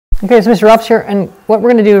Okay, so Mr. Ruff's here, and what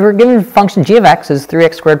we're going to do, we're given function g of x is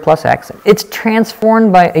 3x squared plus x. It's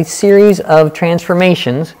transformed by a series of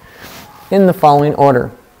transformations in the following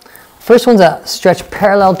order. First one's a stretch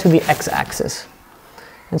parallel to the x-axis.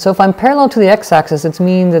 And so if I'm parallel to the x-axis, it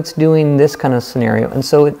means it's doing this kind of scenario. And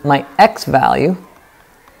so my x value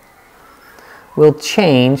will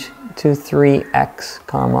change to 3x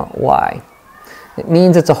comma y. It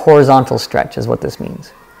means it's a horizontal stretch is what this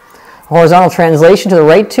means. Horizontal translation to the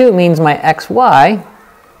right 2 means my xy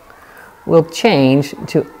will change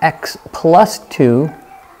to x plus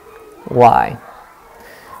 2y.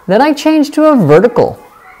 Then I change to a vertical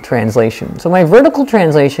translation. So my vertical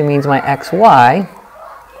translation means my xy,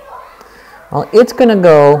 well, it's going to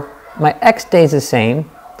go, my x stays the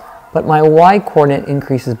same, but my y coordinate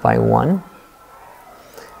increases by 1.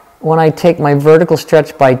 When I take my vertical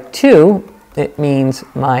stretch by 2, it means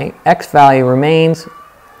my x value remains,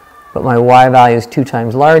 but my y value is 2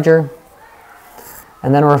 times larger.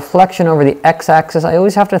 And then a reflection over the x-axis, I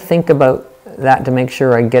always have to think about that to make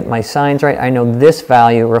sure I get my signs right. I know this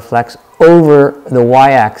value reflects over the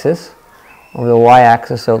y-axis,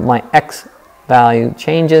 so my x value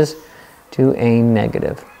changes to a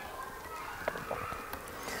negative.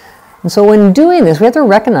 And so when doing this, we have to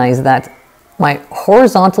recognize that my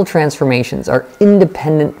horizontal transformations are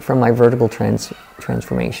independent from my vertical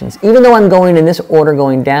transformations. Even though I'm going in this order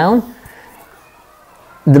going down,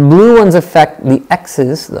 the blue ones affect the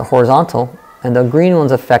x's, the horizontal, and the green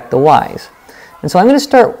ones affect the y's. And so I'm going to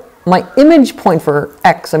start my image point for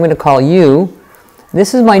x, I'm going to call u.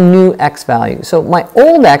 This is my new x value. So my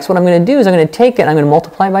old x, what I'm going to do is I'm going to take it, I'm going to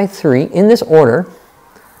multiply by 3 in this order,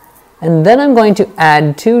 and then I'm going to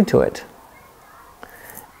add 2 to it.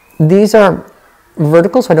 These are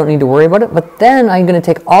vertical, so I don't need to worry about it, but then I'm going to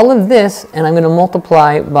take all of this and I'm going to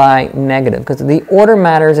multiply by negative, because the order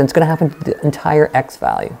matters and it's going to happen to the entire x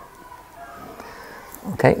value.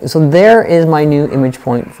 Okay, so there is my new image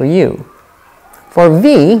point for u. For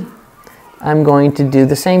v, I'm going to do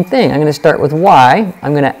the same thing. I'm going to start with y,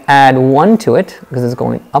 I'm going to add 1 to it, because it's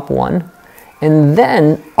going up 1, and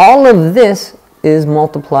then all of this is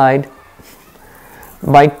multiplied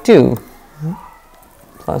by 2.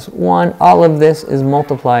 Plus 1, all of this is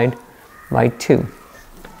multiplied by 2.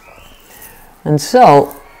 And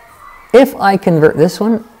so, if I convert this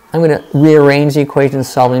one, I'm going to rearrange the equation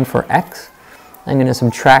solving for x. I'm going to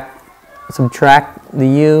subtract the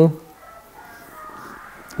u,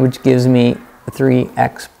 which gives me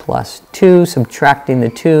 3x plus 2, subtracting the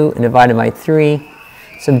 2 and divided by 3.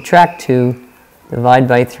 Subtract 2, divide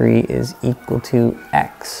by 3 is equal to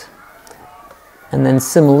x. And then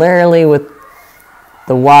similarly with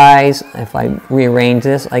the y's, if I rearrange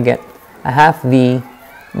this, I get a half v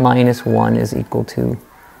minus 1 is equal to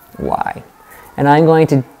y. And I'm going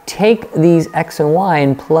to take these x and y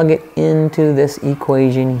and plug it into this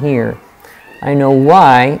equation here. I know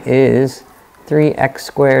y is 3x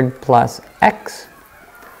squared plus x.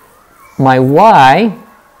 My y,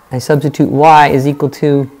 I substitute y is equal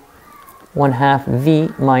to 1/2 v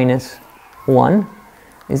minus 1.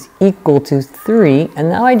 Is equal to 3, and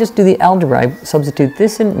now I just do the algebra. I substitute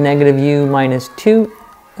this in, negative u minus 2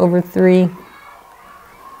 over 3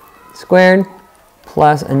 squared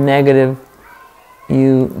plus a negative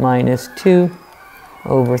u minus 2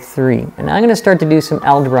 over 3. And I'm going to start to do some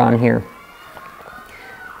algebra on here.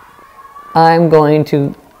 I'm going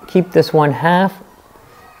to keep this 1/2.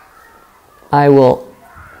 I will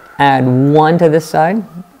add 1 to this side,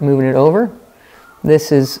 moving it over.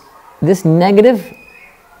 This negative,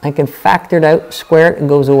 I can factor it out, square it, it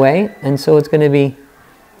goes away, and so it's going to be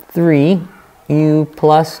 3u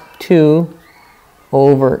plus 2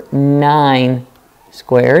 over 9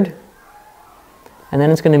 squared, and then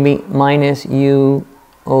it's going to be minus u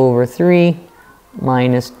over 3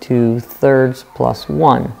 minus 2/3 plus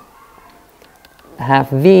 1. Half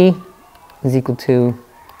v is equal to,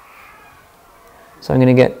 so I'm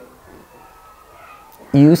going to get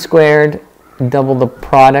u squared, double the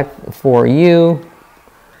product for u,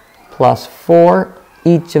 plus 4.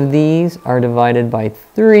 Each of these are divided by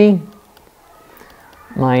 3,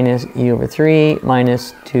 minus u over 3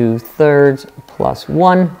 minus 2/3 plus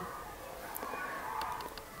 1.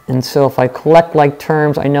 And so if I collect like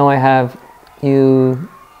terms, I know I have u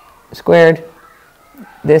squared.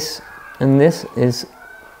 This and this is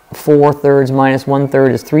 4/3 minus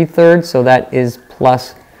 1/3 is 3/3, so that is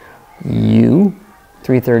plus u.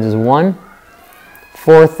 3/3 is 1.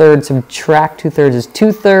 4/3 subtract 2/3 is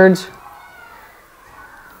 2/3,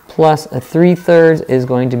 plus a 3/3 is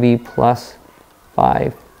going to be plus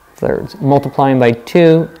 5/3. Multiplying by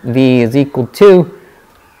 2, v is equal to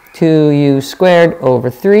 2u squared over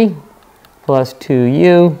 3 plus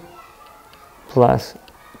 2u plus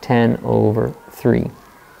 10 over 3.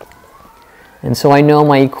 And so I know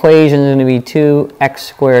my equation is going to be 2x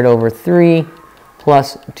squared over 3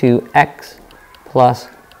 plus 2x plus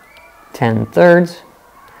 10 thirds.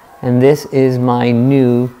 And this is my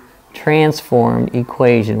new transformed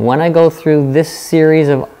equation. When I go through this series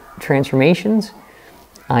of transformations,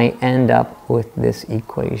 I end up with this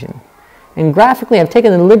equation. And graphically, I've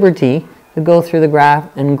taken the liberty to go through the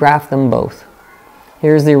graph and graph them both.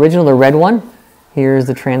 Here's the original, the red one. Here's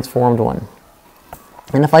the transformed one.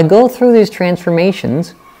 And if I go through these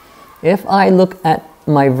transformations, if I look at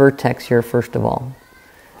my vertex here first of all,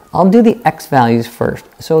 I'll do the x values first.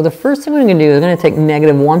 So the first thing I'm going to do is I'm going to take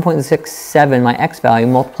negative 1.67, my x value,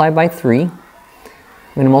 multiply by 3. I'm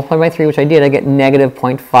going to multiply by 3, which I did. I get negative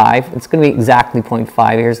 0.5. It's going to be exactly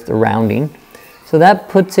 0.5. Here's the rounding. So that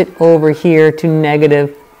puts it over here to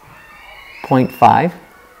negative 0.5.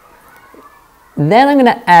 Then I'm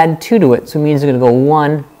going to add 2 to it. So it means it's going to go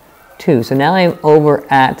 1, 2. So now I'm over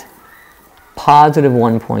at positive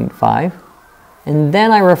 1.5. And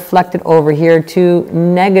then I reflect it over here to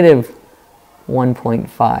negative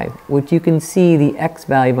 1.5, which you can see the x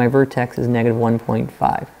value of my vertex is negative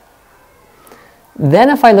 1.5. Then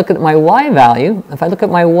if I look at my y value,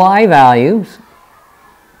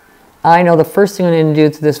 I know the first thing I'm going to do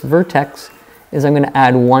to this vertex is I'm going to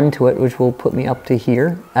add 1 to it, which will put me up to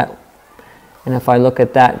here. And if I look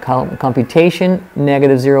at that computation,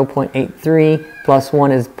 negative 0.83 plus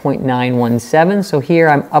 1 is 0.917. So here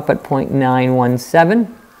I'm up at 0.917.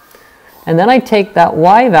 And then I take that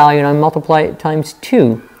y value and I multiply it times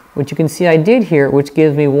 2, which you can see I did here, which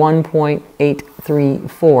gives me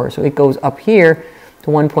 1.834. So it goes up here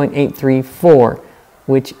to 1.834,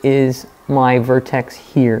 which is my vertex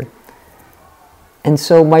here. And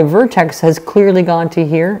so my vertex has clearly gone to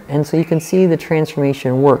here, and so you can see the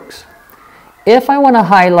transformation works. If I want to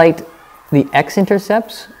highlight the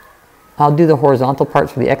x-intercepts, I'll do the horizontal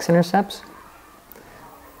parts for the x-intercepts.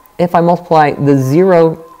 If I multiply the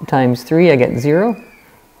 0 times 3, I get 0.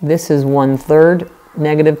 This is 1/3.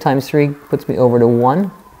 Negative times 3 puts me over to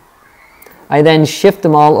 1. I then shift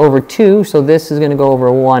them all over 2, so this is going to go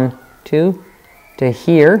over 1, 2 to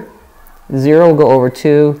here. 0 will go over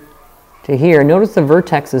 2 to here. Notice the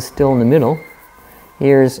vertex is still in the middle.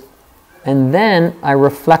 And then I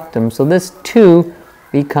reflect them. So this 2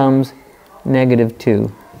 becomes negative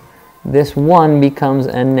 2. This 1 becomes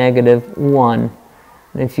a negative 1.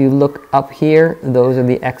 And if you look up here, those are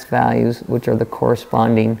the x values, which are the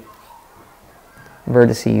corresponding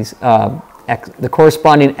vertices, the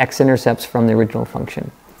corresponding x-intercepts from the original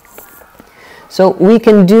function. So we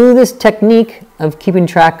can do this technique of keeping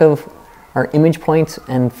track of our image points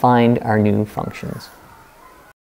and find our new functions.